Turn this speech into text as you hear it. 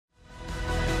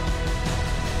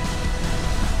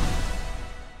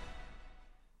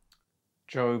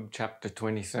Job chapter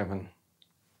 27.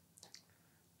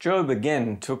 Job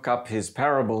again took up his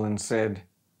parable and said,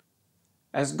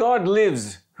 "As God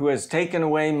lives, who has taken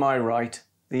away my right,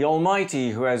 the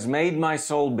Almighty who has made my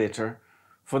soul bitter,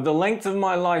 for the length of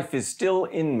my life is still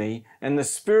in me, and the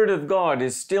Spirit of God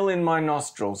is still in my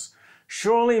nostrils,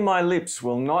 surely my lips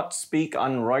will not speak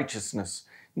unrighteousness,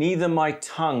 neither my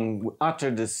tongue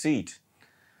utter deceit.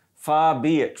 Far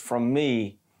be it from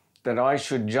me that I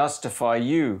should justify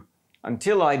you.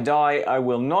 Until I die, I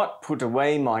will not put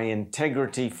away my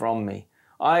integrity from me.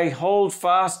 I hold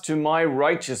fast to my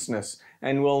righteousness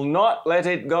and will not let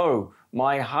it go.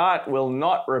 My heart will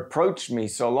not reproach me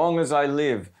so long as I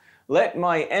live. Let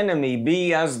my enemy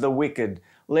be as the wicked.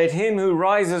 Let him who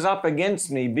rises up against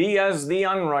me be as the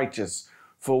unrighteous.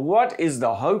 For what is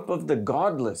the hope of the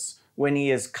godless when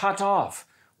he is cut off,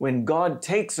 when God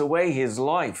takes away his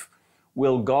life?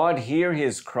 Will God hear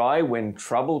his cry when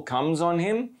trouble comes on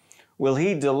him? Will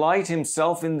he delight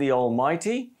himself in the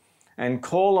Almighty and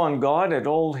call on God at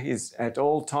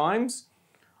all times?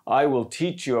 I will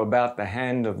teach you about the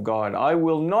hand of God. I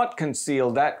will not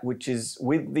conceal that which is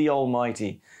with the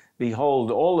Almighty. Behold,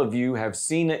 all of you have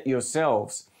seen it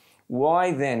yourselves.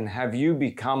 Why then have you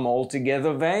become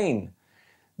altogether vain?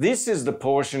 This is the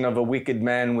portion of a wicked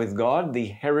man with God, the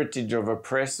heritage of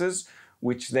oppressors,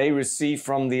 which they receive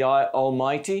from the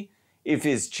Almighty. If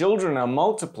his children are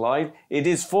multiplied, it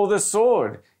is for the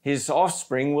sword. His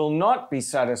offspring will not be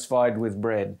satisfied with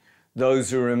bread. Those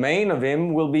who remain of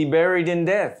him will be buried in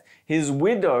death. His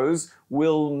widows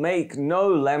will make no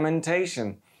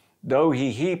lamentation. Though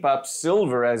he heap up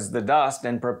silver as the dust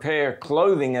and prepare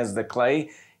clothing as the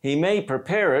clay, he may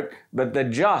prepare it, but the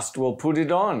just will put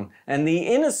it on, and the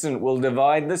innocent will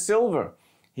divide the silver.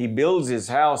 He builds his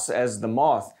house as the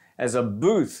moth, as a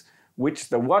booth which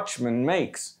the watchman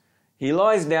makes. He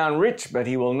lies down rich, but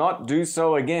he will not do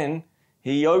so again.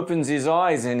 He opens his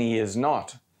eyes, and he is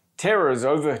not. Terrors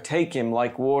overtake him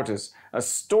like waters. A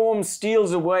storm steals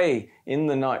him away in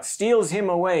the night.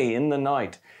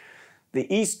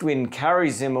 The east wind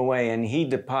carries him away, and he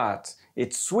departs.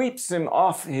 It sweeps him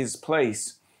off his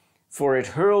place, for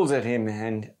it hurls at him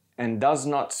and does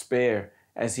not spare,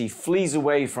 as he flees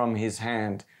away from his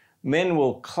hand. Men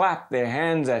will clap their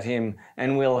hands at him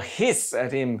and will hiss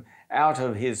at him out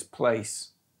of his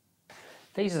place."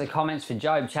 These are the comments for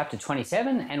Job chapter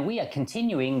 27, and we are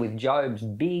continuing with Job's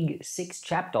big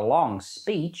 6-chapter long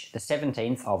speech, the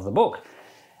 17th of the book.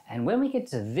 And when we get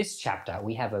to this chapter,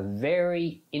 we have a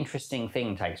very interesting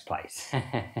thing takes place.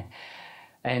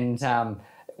 And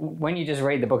when you just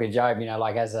read the book of Job,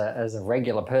 like as a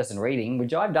regular person reading,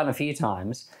 which I've done a few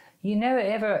times, you never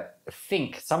ever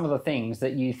think some of the things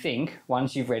that you think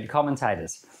once you've read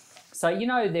commentators. So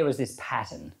there was this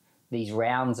pattern, these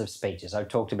rounds of speeches. I've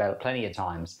talked about it plenty of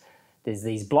times. There's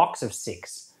these blocks of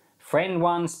 6. Friend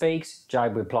 1 speaks,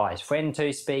 Job replies. Friend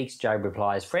 2 speaks, Job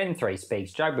replies. Friend 3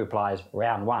 speaks, Job replies,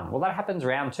 round 1. Well, that happens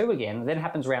round 2 again, then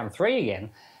happens round 3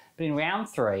 again. But in round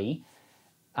 3,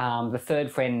 the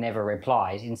third friend never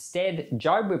replies. Instead,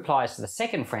 Job replies to the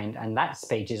second friend, and that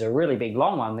speech is a really big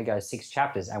long one that goes 6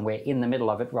 chapters, and we're in the middle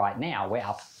of it right now. We're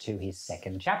up to his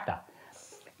second chapter.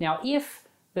 Now, if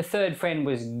the third friend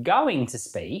was going to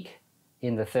speak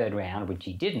in the third round, which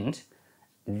he didn't,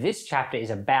 this chapter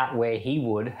is about where he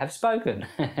would have spoken.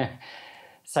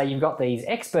 So you've got these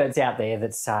experts out there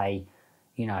that say,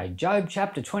 Job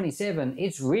chapter 27,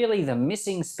 it's really the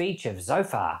missing speech of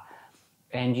Zophar.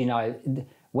 And,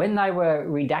 when they were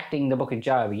redacting the book of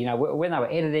Job, when they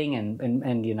were editing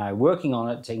and working on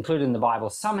it to include in the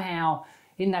Bible, somehow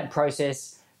in that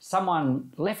process,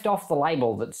 someone left off the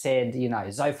label that said,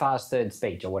 Zophar's third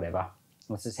speech or whatever.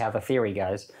 This is how the theory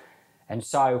goes. And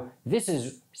so this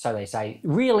is, so they say,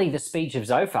 really the speech of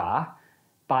Zophar,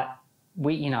 but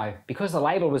we, because the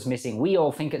label was missing, we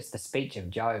all think it's the speech of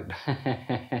Job.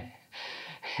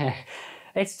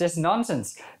 It's just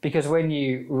nonsense, because when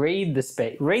you read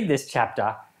this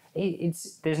chapter,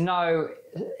 there's no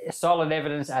solid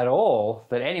evidence at all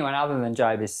that anyone other than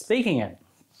Job is speaking it.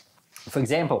 For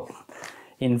example,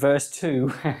 in verse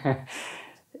 2,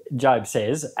 Job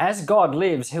says, "As God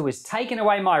lives, who has taken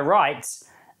away my rights,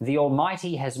 the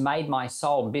Almighty has made my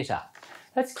soul bitter."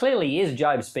 That clearly is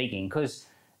Job speaking, because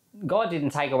God didn't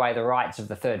take away the rights of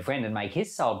the third friend and make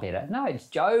his soul bitter. No, it's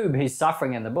Job who's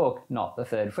suffering in the book, not the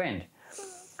third friend.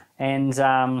 And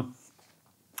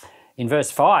in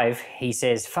verse 5, he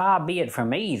says, "Far be it from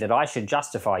me that I should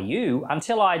justify you.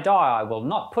 Until I die, I will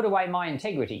not put away my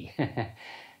integrity."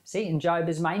 See, and Job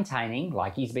is maintaining,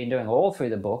 like he's been doing all through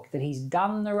the book, that he's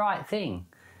done the right thing.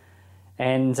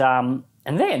 And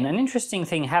then an interesting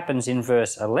thing happens in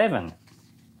verse 11.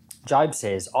 Job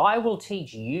says, I will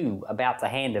teach you about the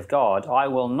hand of God. I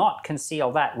will not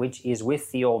conceal that which is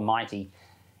with the Almighty.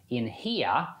 In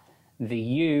here, the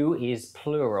you is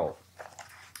plural.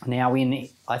 Now,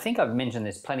 I think I've mentioned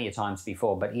this plenty of times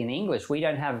before, but in English, we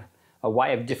don't have a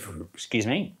way of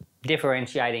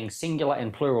differentiating singular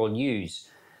and plural yous.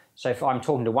 So if I'm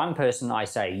talking to one person, I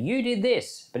say, you did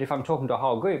this. But if I'm talking to a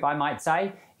whole group, I might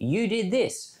say, you did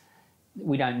this.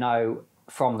 We don't know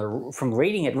from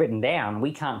reading it written down,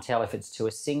 we can't tell if it's to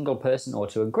a single person or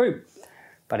to a group.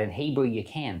 But in Hebrew, you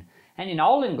can. And in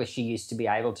Old English, you used to be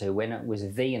able to, when it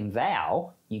was thee and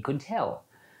thou, you could tell.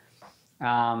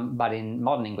 But in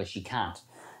modern English, you can't.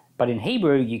 But in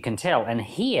Hebrew, you can tell. And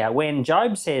here, when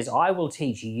Job says, I will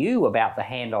teach you about the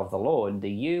hand of the Lord,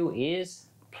 the you is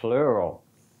plural.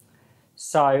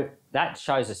 So that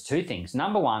shows us two things.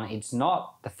 Number one, it's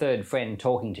not the third friend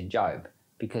talking to Job,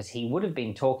 because he would have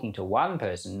been talking to one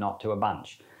person, not to a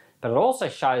bunch. But it also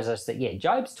shows us that, yeah,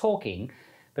 Job's talking,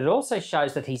 but it also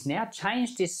shows that he's now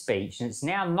changed his speech, and it's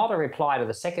now not a reply to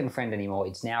the second friend anymore.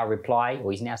 It's now a reply,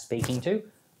 or he's now speaking to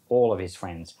all of his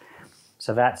friends.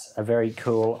 So that's a very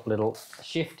cool little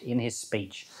shift in his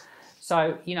speech.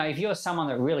 So, you know, if you're someone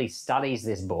that really studies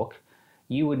this book,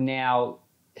 you would now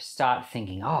start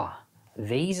thinking, oh,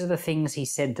 these are the things he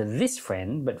said to this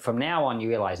friend, but from now on you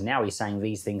realize now he's saying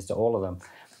these things to all of them.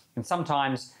 And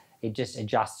sometimes it just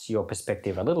adjusts your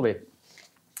perspective a little bit.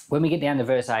 When we get down to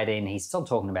verse 18, he's still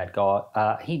talking about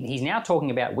God. He's now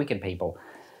talking about wicked people.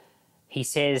 He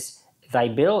says,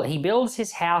 he builds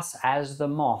his house as the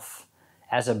moth,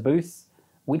 as a booth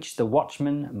which the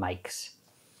watchman makes.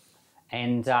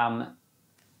 And a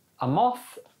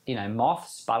moth, you know,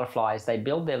 moths, butterflies, they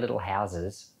build their little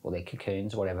houses, or their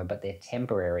cocoons, whatever, but they're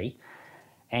temporary.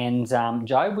 And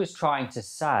Job was trying to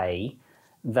say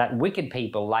that wicked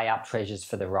people lay up treasures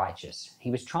for the righteous. He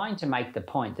was trying to make the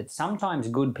point that sometimes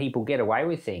good people get away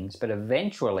with things, but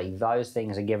eventually those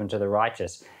things are given to the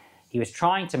righteous. He was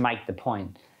trying to make the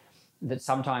point that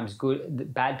sometimes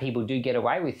bad people do get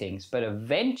away with things, but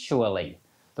eventually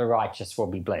the righteous will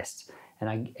be blessed.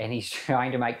 And he's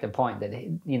trying to make the point that,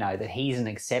 you know, that he's an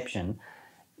exception,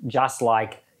 just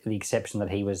like the exception that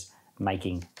he was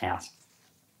making out.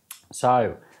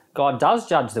 So God does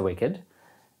judge the wicked,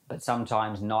 but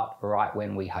sometimes not right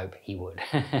when we hope he would.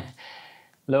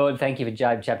 Lord, thank you for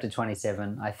Job chapter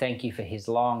 27. I thank you for his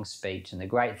long speech and the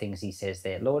great things he says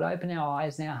there. Lord, open our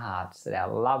eyes and our hearts that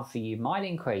our love for you might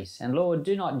increase. And Lord,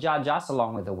 do not judge us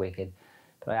along with the wicked,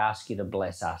 but I ask you to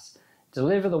bless us.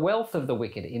 Deliver the wealth of the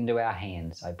wicked into our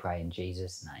hands, I pray in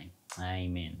Jesus' name.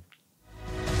 Amen.